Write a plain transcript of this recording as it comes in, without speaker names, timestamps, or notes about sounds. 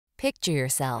Picture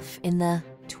yourself in the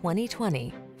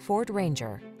 2020 Ford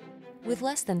Ranger. With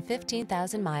less than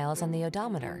 15,000 miles on the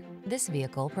odometer, this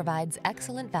vehicle provides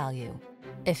excellent value.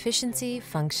 Efficiency,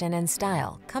 function, and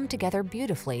style come together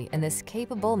beautifully in this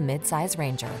capable midsize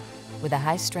Ranger. With a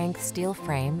high-strength steel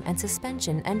frame and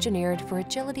suspension engineered for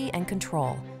agility and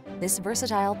control, this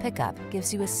versatile pickup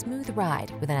gives you a smooth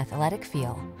ride with an athletic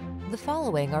feel. The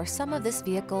following are some of this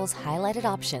vehicle's highlighted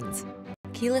options: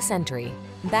 keyless entry,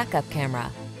 backup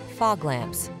camera, fog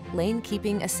lamps, lane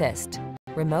keeping assist,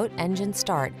 remote engine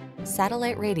start,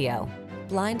 satellite radio,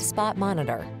 blind spot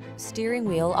monitor, steering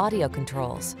wheel audio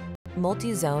controls,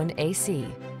 multi-zone AC,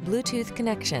 Bluetooth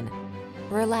connection.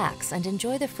 Relax and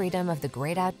enjoy the freedom of the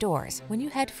great outdoors when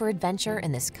you head for adventure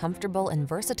in this comfortable and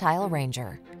versatile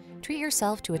Ranger. Treat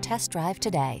yourself to a test drive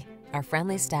today. Our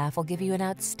friendly staff will give you an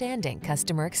outstanding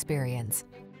customer experience.